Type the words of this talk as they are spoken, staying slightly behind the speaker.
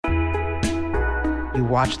You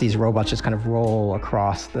watch these robots just kind of roll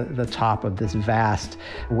across the top of this vast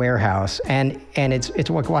warehouse, and it's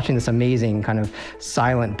like watching this amazing kind of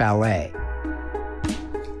silent ballet.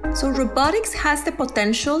 So robotics has the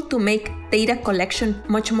potential to make data collection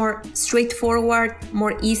much more straightforward,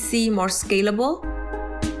 more easy, more scalable.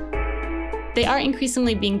 They are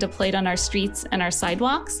increasingly being deployed on our streets and our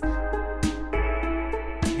sidewalks.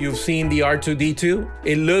 You've seen the R2-D2.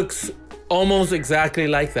 It looks almost exactly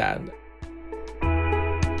like that.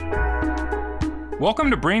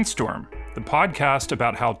 Welcome to Brainstorm, the podcast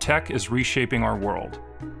about how tech is reshaping our world.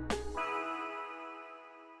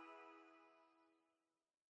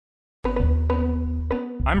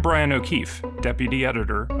 I'm Brian O'Keefe, Deputy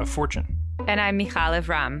Editor of Fortune. And I'm Michal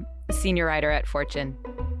Lev-Ram, Senior Writer at Fortune.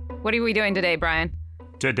 What are we doing today, Brian?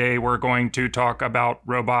 Today we're going to talk about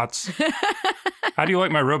robots. How do you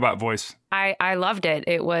like my robot voice? I loved it.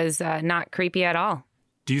 It was not creepy at all.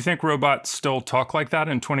 Do you think robots still talk like that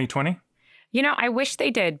in 2020? You know, I wish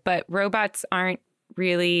they did, but robots aren't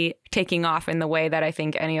really taking off in the way that I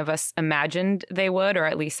think any of us imagined they would, or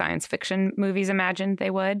at least science fiction movies imagined they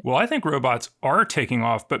would. Well, I think robots are taking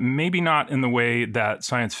off, but maybe not in the way that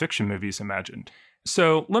science fiction movies imagined.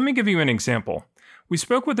 So let me give you an example. We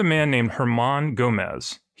spoke with a man named Herman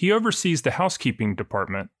Gomez. He oversees the housekeeping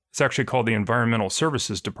department. It's actually called the Environmental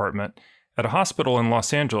Services Department at a hospital in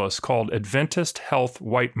Los Angeles called Adventist Health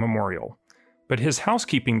White Memorial. But his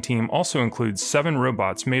housekeeping team also includes 7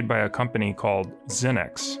 robots made by a company called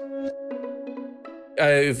Xenix.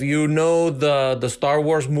 If you know the Star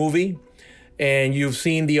Wars movie and you've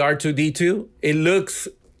seen the R2-D2, it looks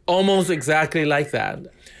almost exactly like that.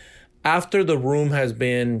 After the room has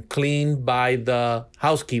been cleaned by the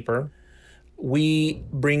housekeeper, we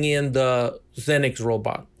bring in the Xenix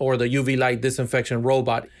robot or the UV light disinfection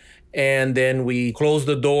robot. And then we close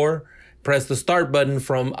the door, press the start button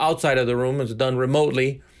from outside of the room. It's done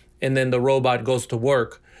remotely. And then the robot goes to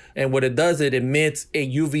work. And what it does, it emits a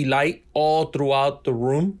UV light all throughout the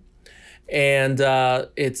room. And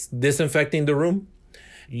it's disinfecting the room.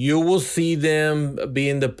 You will see them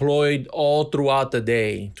being deployed all throughout the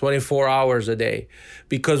day, 24 hours a day.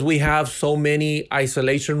 Because we have so many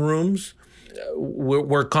isolation rooms,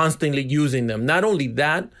 we're constantly using them. Not only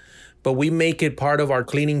that, but we make it part of our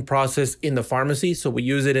cleaning process in the pharmacy. So we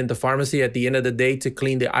use it in the pharmacy at the end of the day to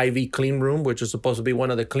clean the IV clean room, which is supposed to be one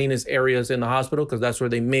of the cleanest areas in the hospital because that's where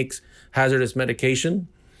they mix hazardous medication.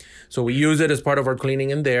 So we use it as part of our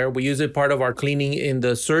cleaning in there. We use it part of our cleaning in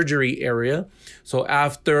the surgery area. So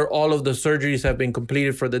after all of the surgeries have been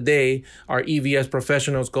completed for the day, our EVS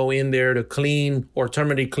professionals go in there to clean or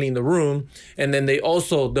terminally clean the room. And then they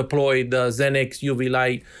also deploy the Xenix UV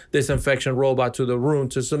light disinfection robot to the room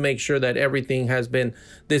just to make sure that everything has been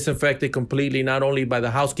disinfected completely, not only by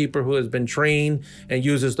the housekeeper who has been trained and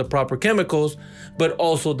uses the proper chemicals, but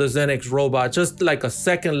also the Xenix robot, just like a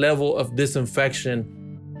second level of disinfection.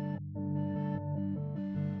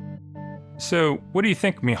 So what do you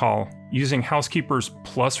think, Michal? Using housekeepers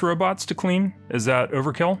plus robots to clean? Is that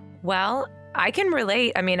overkill? Well, I can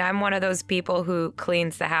relate. I mean, I'm one of those people who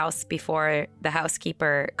cleans the house before the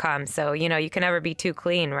housekeeper comes. So, you know, you can never be too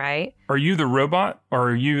clean, right? Are you the robot or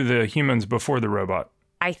are you the humans before the robot?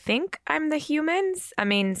 I think I'm the humans. I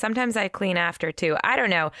mean, sometimes I clean after too. I don't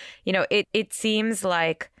know. You know, it seems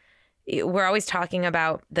like we're always talking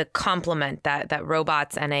about the complement that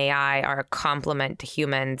robots and AI are a complement to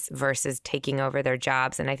humans versus taking over their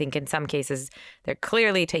jobs. And I think in some cases, they're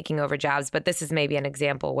clearly taking over jobs. But this is maybe an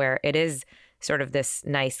example where it is sort of this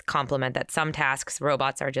nice complement that some tasks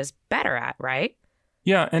robots are just better at, right?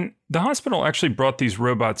 Yeah, and the hospital actually brought these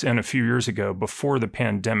robots in a few years ago before the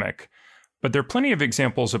pandemic. But there are plenty of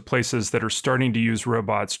examples of places that are starting to use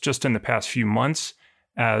robots just in the past few months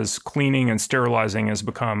as cleaning and sterilizing has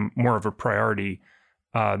become more of a priority.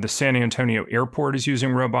 The San Antonio airport is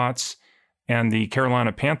using robots, and the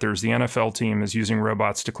Carolina Panthers, the NFL team, is using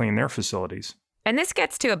robots to clean their facilities. And this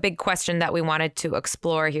gets to a big question that we wanted to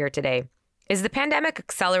explore here today. Is the pandemic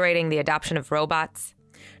accelerating the adoption of robots?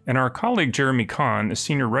 And our colleague Jeremy Kahn, a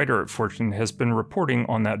senior writer at Fortune, has been reporting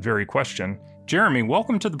on that very question. Jeremy,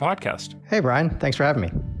 welcome to the podcast. Hey, Brian. Thanks for having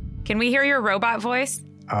me. Can we hear your robot voice?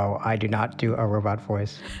 Oh, I do not do a robot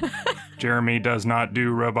voice. Jeremy does not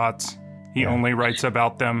do robots. He only writes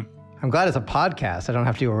about them. I'm glad it's a podcast. I don't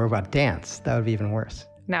have to do a robot dance. That would be even worse.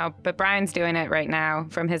 No, but Brian's doing it right now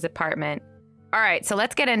from his apartment. All right, so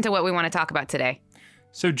let's get into what we want to talk about today.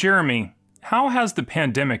 So, Jeremy, how has the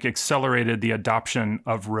pandemic accelerated the adoption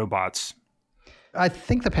of robots? I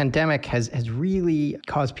think the pandemic has really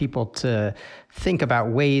caused people to think about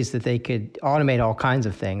ways that they could automate all kinds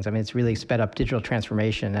of things. I mean, it's really sped up digital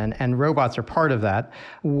transformation, and robots are part of that.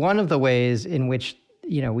 One of the ways in which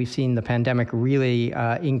we've seen the pandemic really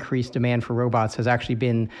increase demand for robots has actually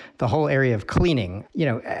been the whole area of cleaning.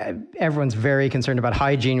 Everyone's very concerned about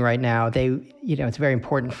hygiene right now. It's very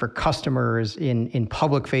important for customers in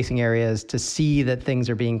public-facing areas to see that things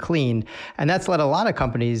are being cleaned. And that's led a lot of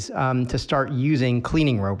companies to start using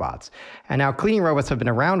cleaning robots. And now cleaning robots have been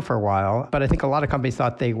around for a while, but I think a lot of companies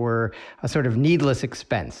thought they were a sort of needless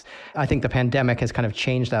expense. I think the pandemic has kind of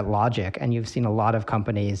changed that logic, and you've seen a lot of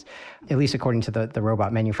companies, at least according to the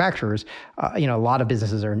robot manufacturers, a lot of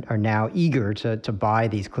businesses are now eager to buy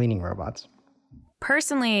these cleaning robots.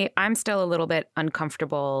 Personally, I'm still a little bit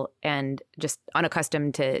uncomfortable and just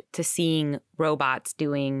unaccustomed to seeing robots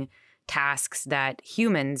doing tasks that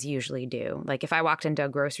humans usually do. Like if I walked into a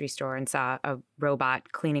grocery store and saw a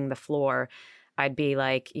robot cleaning the floor, I'd be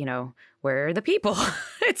like, where are the people?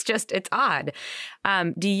 It's odd.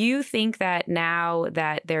 Do you think that now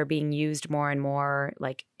that they're being used more and more,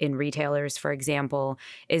 like in retailers, for example,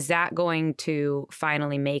 is that going to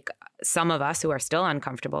finally make some of us who are still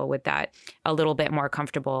uncomfortable with that a little bit more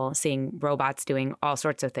comfortable seeing robots doing all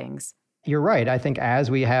sorts of things? You're right. I think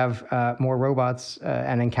as we have more robots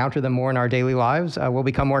and encounter them more in our daily lives, we'll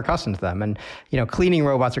become more accustomed to them. And, cleaning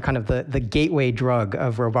robots are kind of the gateway drug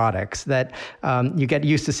of robotics, that you get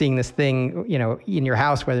used to seeing this thing, in your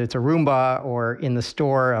house, whether it's a Roomba or in the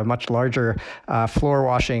store, a much larger floor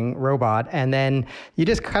washing robot. And then you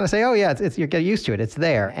just kind of say, oh, yeah, you get used to it. It's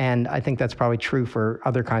there. And I think that's probably true for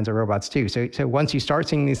other kinds of robots, too. So once you start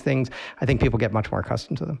seeing these things, I think people get much more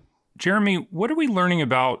accustomed to them. Jeremy, what are we learning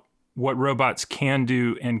about what robots can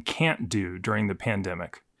do and can't do during the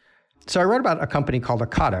pandemic? So I wrote about a company called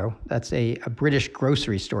Ocado. That's a British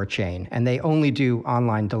grocery store chain, and they only do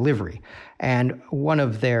online delivery. And one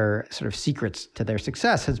of their sort of secrets to their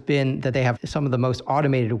success has been that they have some of the most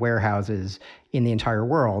automated warehouses in the entire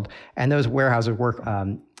world. And those warehouses work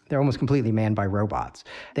they're almost completely manned by robots.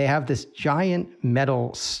 They have this giant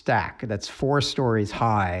metal stack that's 4 stories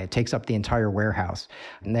high. It takes up the entire warehouse.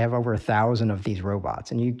 And they have over 1,000 of these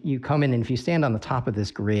robots. And you come in, and if you stand on the top of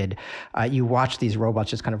this grid, you watch these robots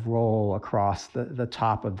just kind of roll across the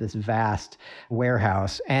top of this vast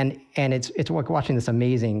warehouse. And it's like watching this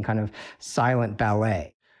amazing kind of silent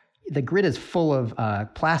ballet. The grid is full of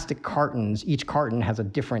plastic cartons. Each carton has a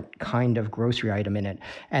different kind of grocery item in it.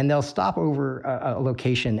 And they'll stop over a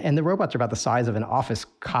location, and the robots are about the size of an office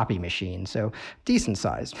copy machine, so decent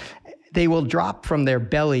size. They will drop from their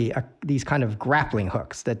belly these kind of grappling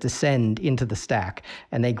hooks that descend into the stack,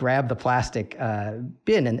 and they grab the plastic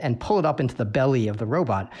bin and pull it up into the belly of the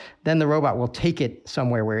robot. Then the robot will take it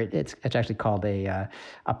somewhere where it's actually called a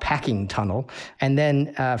packing tunnel, and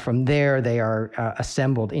then from there they are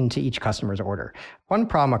assembled into each customer's order. One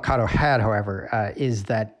problem Ocado had, however, is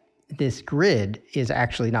that this grid is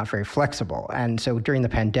actually not very flexible. And so during the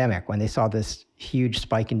pandemic, when they saw this huge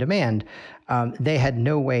spike in demand, they had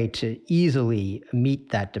no way to easily meet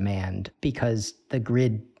that demand because the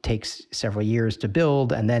grid takes several years to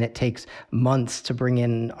build, and then it takes months to bring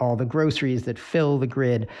in all the groceries that fill the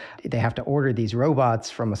grid. They have to order these robots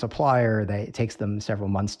from a supplier. It takes them several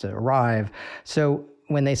months to arrive. So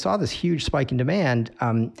when they saw this huge spike in demand,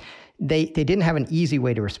 they didn't have an easy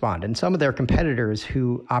way to respond. And some of their competitors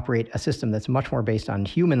who operate a system that's much more based on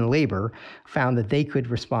human labor found that they could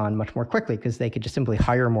respond much more quickly because they could just simply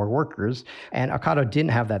hire more workers. And Ocado didn't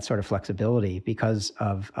have that sort of flexibility because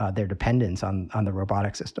of their dependence on the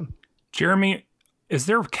robotic system. Jeremy, is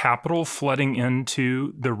there capital flooding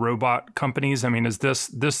into the robot companies? I mean, this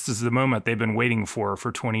is the moment they've been waiting for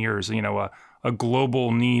 20 years, a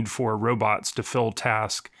global need for robots to fill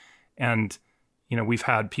tasks. And we've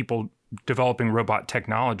had people developing robot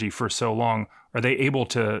technology for so long. Are they able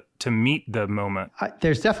to meet the moment?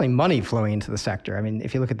 There's definitely money flowing into the sector. I mean,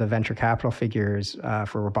 if you look at the venture capital figures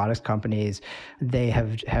for robotics companies, they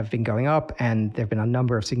have been going up, and there have been a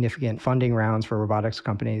number of significant funding rounds for robotics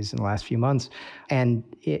companies in the last few months. And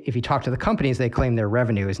if you talk to the companies, they claim their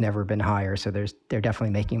revenue has never been higher. So they're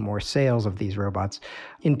definitely making more sales of these robots.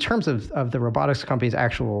 In terms of the robotics companies'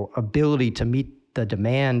 actual ability to meet the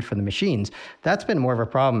demand for the machines, that's been more of a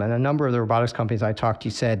problem. And a number of the robotics companies I talked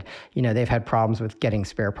to said, they've had problems with getting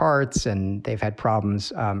spare parts, and they've had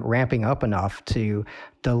problems ramping up enough to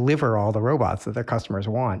deliver all the robots that their customers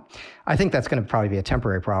want. I think that's going to probably be a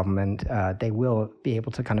temporary problem, and they will be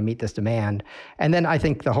able to kind of meet this demand. And then I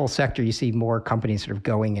think the whole sector, you see more companies sort of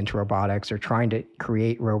going into robotics or trying to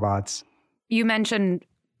create robots. You mentioned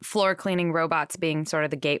floor cleaning robots being sort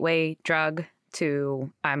of the gateway drug to,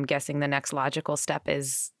 I'm guessing the next logical step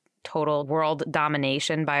is total world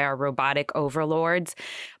domination by our robotic overlords.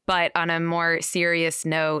 But on a more serious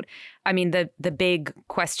note, I mean, the big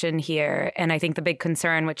question here, and I think the big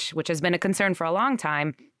concern, which has been a concern for a long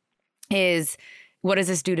time, is what does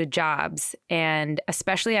this do to jobs? And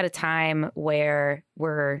especially at a time where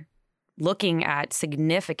we're looking at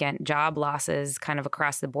significant job losses kind of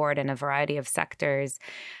across the board in a variety of sectors,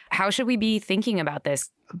 how should we be thinking about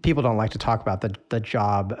this? People don't like to talk about the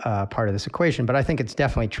job part of this equation, but I think it's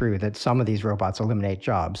definitely true that some of these robots eliminate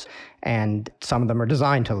jobs, and some of them are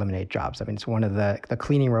designed to eliminate jobs. I mean, it's one of the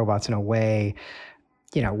cleaning robots in a way,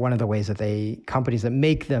 one of the ways that companies that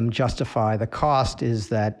make them justify the cost is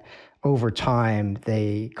that over time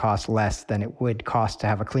they cost less than it would cost to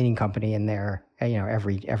have a cleaning company in there,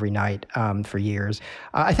 every night for years.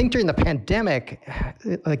 I think during the pandemic,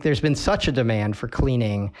 there's been such a demand for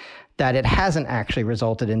cleaning that it hasn't actually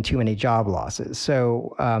resulted in too many job losses.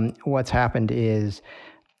 So what's happened is,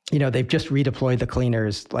 they've just redeployed the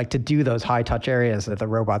cleaners to do those high touch areas that the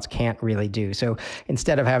robots can't really do. So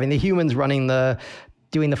instead of having the humans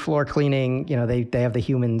doing the floor cleaning, they have the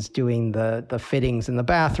humans doing the fittings in the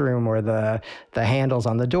bathroom or the handles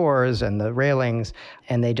on the doors and the railings,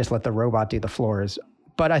 and they just let the robot do the floors.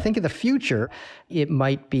 But I think in the future, it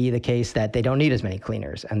might be the case that they don't need as many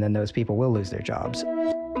cleaners, and then those people will lose their jobs.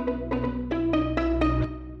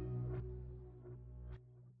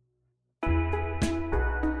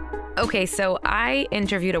 Okay, so I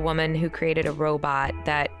interviewed a woman who created a robot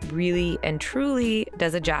that really and truly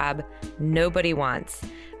does a job nobody wants.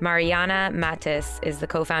 Mariana Matus is the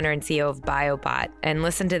co-founder and CEO of Biobot. And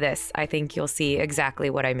listen to this. I think you'll see exactly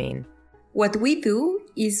what I mean. What we do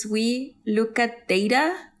is we look at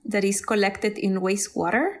data that is collected in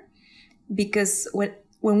wastewater, because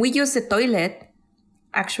when we use the toilet,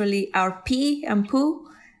 actually our pee and poo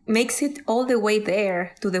makes it all the way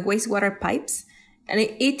there to the wastewater pipes. And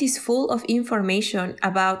it is full of information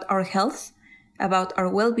about our health, about our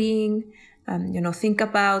well-being. Think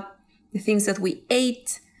about the things that we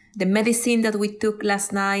ate, the medicine that we took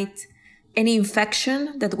last night, any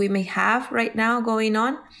infection that we may have right now going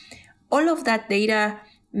on. All of that data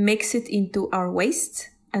makes it into our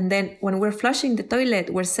waste. And then when we're flushing the toilet,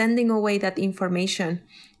 we're sending away that information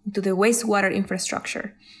into the wastewater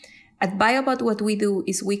infrastructure. At Biobot, what we do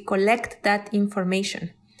is we collect that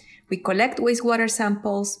information. We collect wastewater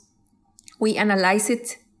samples, we analyze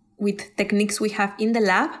it with techniques we have in the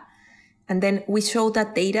lab, and then we show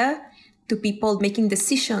that data to people making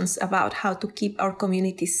decisions about how to keep our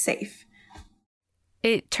communities safe.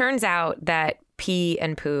 It turns out that pee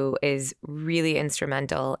and poo is really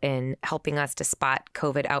instrumental in helping us to spot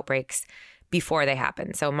COVID outbreaks before they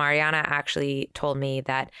happen. So Mariana actually told me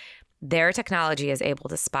that their technology is able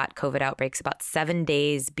to spot COVID outbreaks about 7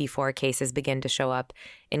 days before cases begin to show up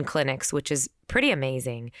in clinics, which is pretty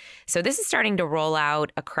amazing. So this is starting to roll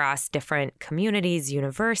out across different communities,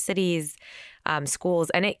 universities, schools,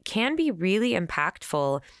 and it can be really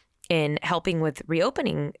impactful in helping with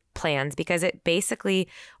reopening plans because it basically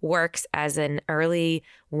works as an early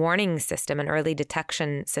warning system, an early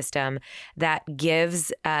detection system that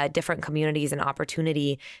gives different communities an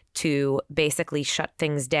opportunity to basically shut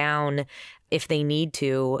things down if they need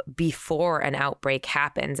to before an outbreak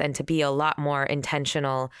happens, and to be a lot more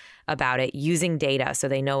intentional about it using data so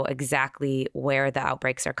they know exactly where the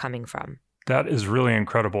outbreaks are coming from. That is really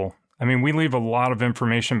incredible. I mean, we leave a lot of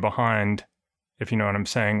information behind, if you know what I'm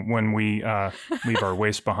saying, when we leave our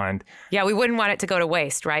waste behind. Yeah, we wouldn't want it to go to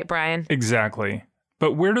waste, right, Brian? Exactly.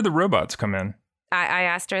 But where do the robots come in? I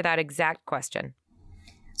asked her that exact question.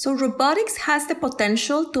 So robotics has the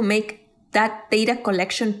potential to make that data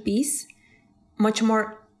collection piece much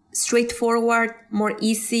more straightforward, more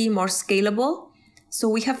easy, more scalable. So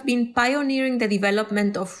we have been pioneering the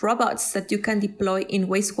development of robots that you can deploy in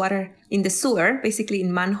wastewater, in the sewer, basically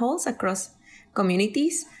in manholes across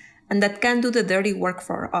communities, and that can do the dirty work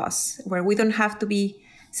for us, where we don't have to be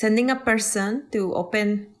sending a person to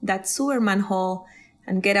open that sewer manhole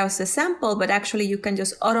and get us a sample, but actually you can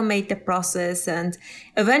just automate the process, and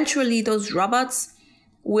eventually those robots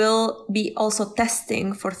will be also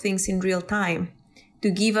testing for things in real time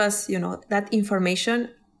to give us, that information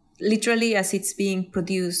literally as it's being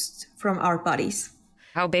produced from our bodies.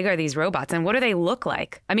 How big are these robots and what do they look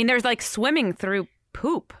like? I mean, there's like swimming through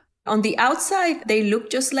poop. On the outside, they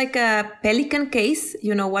look just like a pelican case,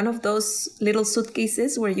 one of those little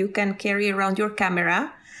suitcases where you can carry around your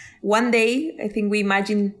camera. One day, I think we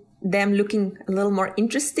imagine them looking a little more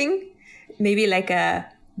interesting, maybe like a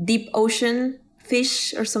deep ocean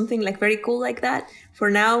fish or something like very cool like that.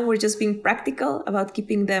 For now, we're just being practical about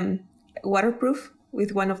keeping them waterproof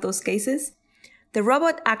with one of those cases. The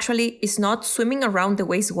robot actually is not swimming around the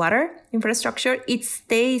wastewater infrastructure. It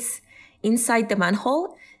stays inside the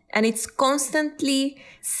manhole and it's constantly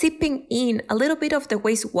sipping in a little bit of the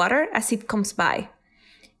wastewater as it comes by.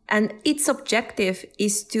 And its objective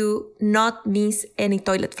is to not miss any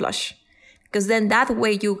toilet flush, because then that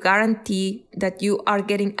way you guarantee that you are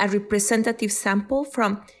getting a representative sample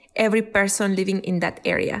from every person living in that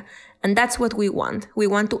area. And that's what we want. We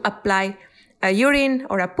want to apply a urine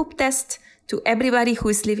or a poop test to everybody who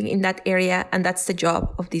is living in that area, and that's the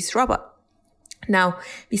job of this robot. Now,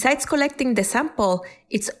 besides collecting the sample,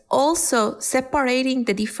 it's also separating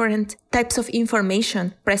the different types of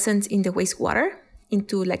information present in the wastewater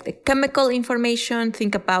into like the chemical information.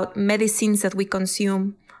 Think about medicines that we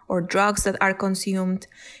consume or drugs that are consumed.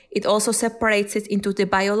 It also separates it into the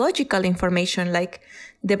biological information, like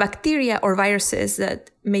the bacteria or viruses that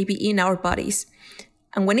may be in our bodies.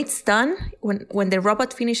 And when it's done, when the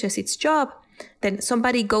robot finishes its job, then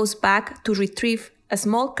somebody goes back to retrieve a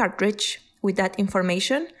small cartridge with that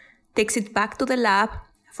information, takes it back to the lab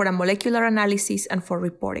for a molecular analysis and for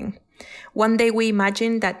reporting. One day we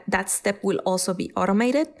imagine that that step will also be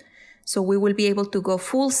automated, so we will be able to go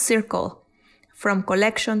full circle from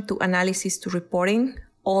collection to analysis to reporting,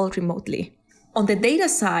 all remotely. On the data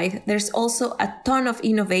side, there's also a ton of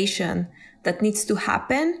innovation that needs to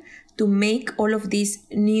happen to make all of this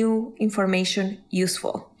new information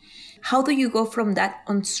useful. How do you go from that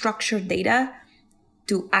unstructured data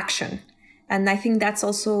to action? And I think that's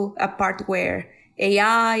also a part where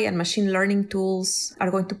AI and machine learning tools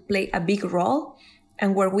are going to play a big role,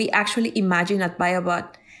 and where we actually imagine at Biobot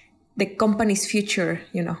the company's future,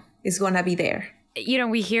 is going to be there.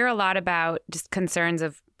 We hear a lot about just concerns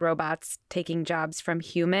of robots taking jobs from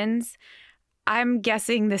humans. I'm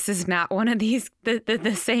guessing this is not one of these,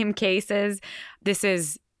 the same cases. This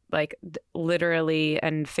is like literally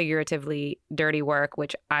and figuratively dirty work,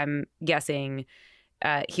 which I'm guessing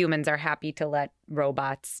humans are happy to let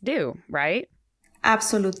robots do, right?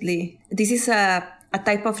 Absolutely. This is a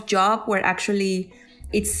type of job where actually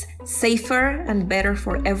it's safer and better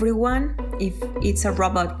for everyone if it's a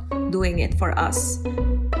robot doing it for us.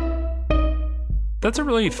 That's a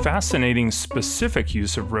really fascinating specific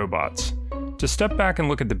use of robots. To step back and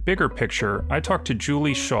look at the bigger picture, I talked to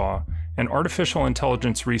Julie Shah, an artificial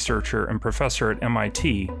intelligence researcher and professor at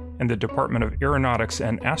MIT in the Department of Aeronautics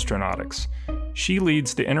and Astronautics. She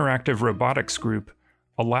leads the Interactive Robotics Group,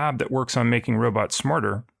 a lab that works on making robots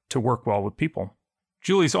smarter to work well with people.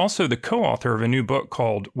 Julie's also the co-author of a new book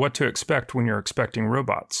called What to Expect When You're Expecting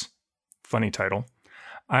Robots. Funny title.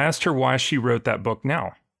 I asked her why she wrote that book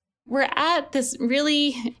now. We're at this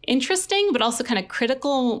really interesting but also kind of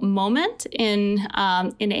critical moment in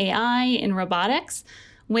AI, in robotics,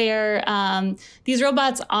 where these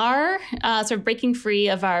robots are sort of breaking free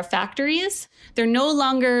of our factories. They're no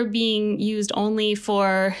longer being used only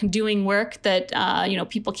for doing work that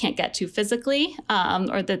people can't get to physically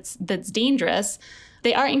or that's dangerous.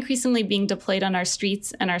 They are increasingly being deployed on our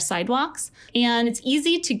streets and our sidewalks. And it's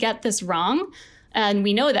easy to get this wrong. And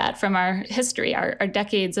we know that from our history, our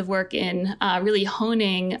decades of work in really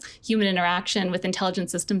honing human interaction with intelligent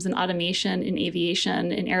systems and automation in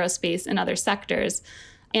aviation, in aerospace, and other sectors.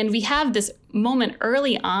 And we have this moment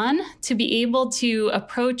early on to be able to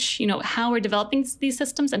approach, how we're developing these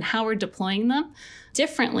systems and how we're deploying them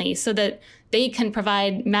differently so that they can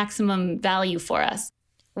provide maximum value for us.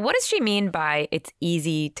 What does she mean by it's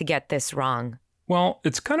easy to get this wrong? Well,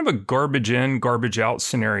 it's kind of a garbage in, garbage out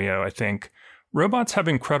scenario, I think. Robots have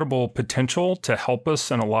incredible potential to help us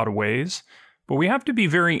in a lot of ways, but we have to be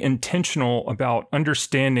very intentional about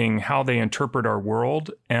understanding how they interpret our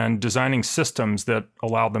world and designing systems that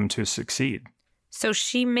allow them to succeed. So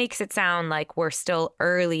she makes it sound like we're still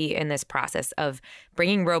early in this process of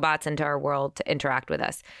bringing robots into our world to interact with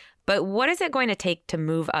us. But what is it going to take to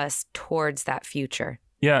move us towards that future?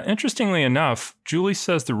 Yeah, interestingly enough, Julie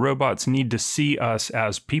says the robots need to see us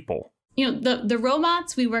as people. The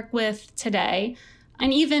robots we work with today,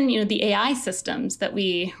 and even, the AI systems that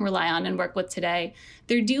we rely on and work with today,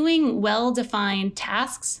 they're doing well-defined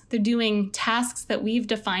tasks. They're doing tasks that we've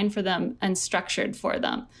defined for them and structured for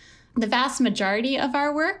them. The vast majority of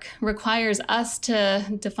our work requires us to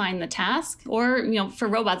define the task or, for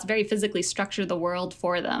robots, very physically structure the world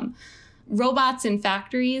for them. Robots in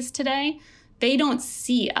factories today, they don't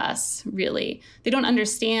see us, really. They don't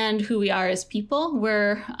understand who we are as people.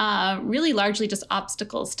 We're really largely just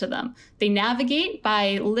obstacles to them. They navigate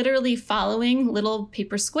by literally following little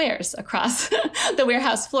paper squares across the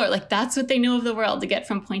warehouse floor. Like, that's what they know of the world, to get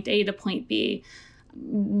from point A to point B.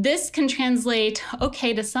 This can translate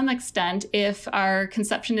okay to some extent if our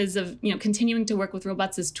conception is of continuing to work with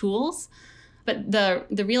robots as tools. But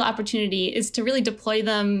the real opportunity is to really deploy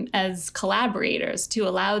them as collaborators, to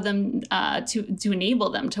allow them, to enable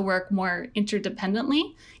them to work more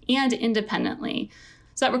interdependently and independently.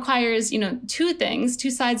 So that requires, two things,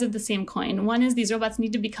 two sides of the same coin. One is these robots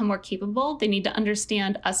need to become more capable. They need to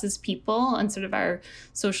understand us as people and sort of our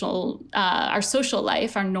social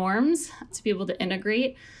life, our norms, to be able to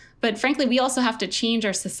integrate. But frankly, we also have to change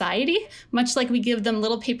our society, much like we give them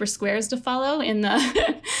little paper squares to follow in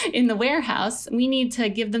the warehouse. We need to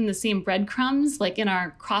give them the same breadcrumbs, like in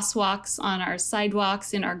our crosswalks, on our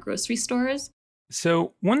sidewalks, in our grocery stores.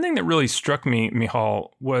 So one thing that really struck me,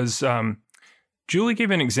 Michal, was Julie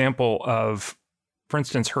gave an example of, for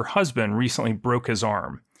instance, her husband recently broke his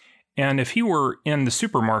arm. And if he were in the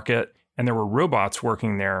supermarket and there were robots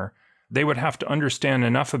working there, they would have to understand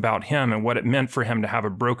enough about him and what it meant for him to have a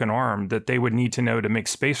broken arm that they would need to know to make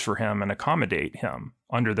space for him and accommodate him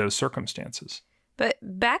under those circumstances. But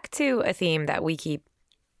back to a theme that we keep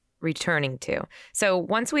returning to. So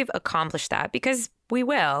once we've accomplished that, because we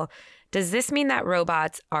will, does this mean that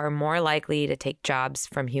robots are more likely to take jobs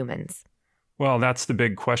from humans? Well, that's the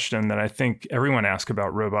big question that I think everyone asks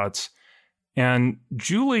about robots. And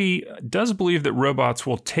Julie does believe that robots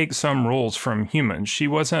will take some roles from humans. She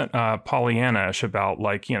wasn't Pollyanna-ish about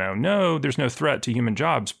no, there's no threat to human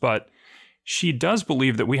jobs, but she does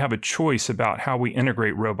believe that we have a choice about how we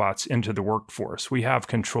integrate robots into the workforce. We have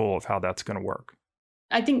control of how that's going to work.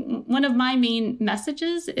 I think one of my main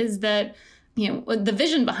messages is that the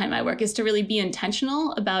vision behind my work is to really be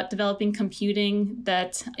intentional about developing computing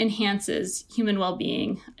that enhances human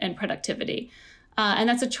well-being and productivity. And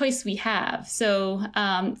that's a choice we have. So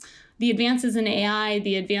the advances in AI,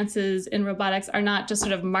 the advances in robotics are not just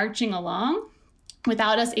sort of marching along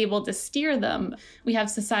without us able to steer them. We have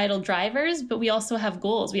societal drivers, but we also have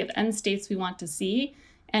goals. We have end states we want to see,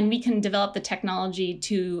 and we can develop the technology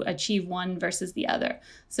to achieve one versus the other.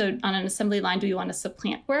 So on an assembly line, do we want to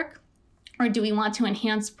supplant work? Or do we want to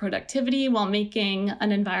enhance productivity while making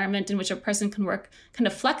an environment in which a person can work kind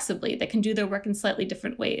of flexibly? They can do their work in slightly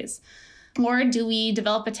different ways. Or do we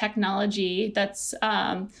develop a technology that's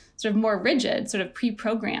sort of more rigid, sort of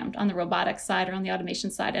pre-programmed on the robotics side or on the automation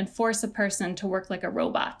side, and force a person to work like a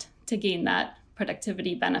robot to gain that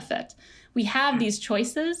productivity benefit? We have these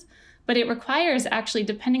choices, but it requires, actually,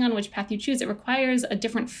 depending on which path you choose, it requires a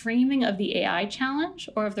different framing of the AI challenge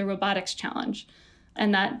or of the robotics challenge.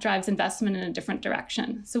 And that drives investment in a different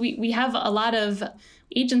direction. So we have a lot of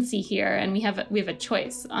agency here, and we have a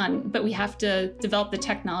choice but we have to develop the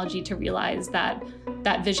technology to realize that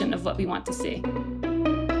vision of what we want to see.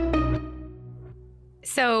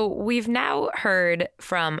 So we've now heard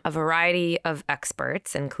from a variety of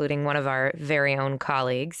experts, including one of our very own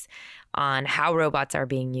colleagues, on how robots are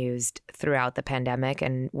being used throughout the pandemic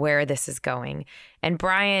and where this is going. And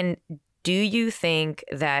Brian, do you think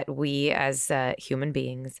that we as human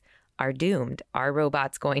beings are doomed? Are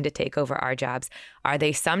robots going to take over our jobs? Are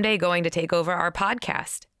they someday going to take over our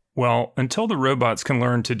podcast? Well, until the robots can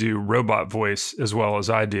learn to do robot voice as well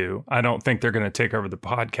as I do, I don't think they're going to take over the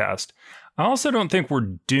podcast. I also don't think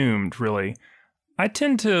we're doomed, really. I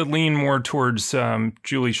tend to lean more towards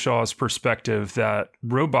Julie Shah's perspective that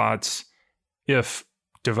robots, if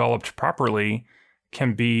developed properly,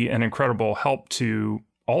 can be an incredible help to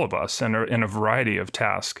all of us in a variety of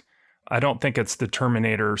tasks. I don't think it's the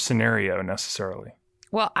Terminator scenario necessarily.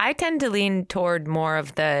 Well, I tend to lean toward more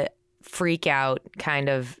of the freak out kind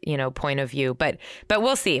of, point of view, but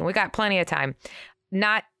we'll see. We got plenty of time.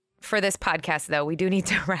 Not for this podcast, though. We do need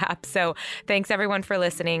to wrap. So thanks everyone for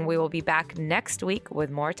listening. We will be back next week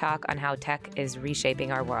with more talk on how tech is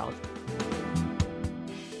reshaping our world.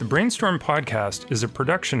 The Brainstorm podcast is a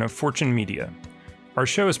production of Fortune Media. Our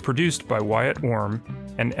show is produced by Wyatt Worm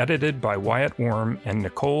and edited by Wyatt Worm and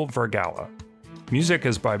Nicole Vargala. Music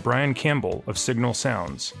is by Brian Campbell of Signal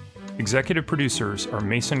Sounds. Executive producers are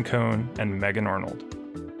Mason Cohn and Megan Arnold.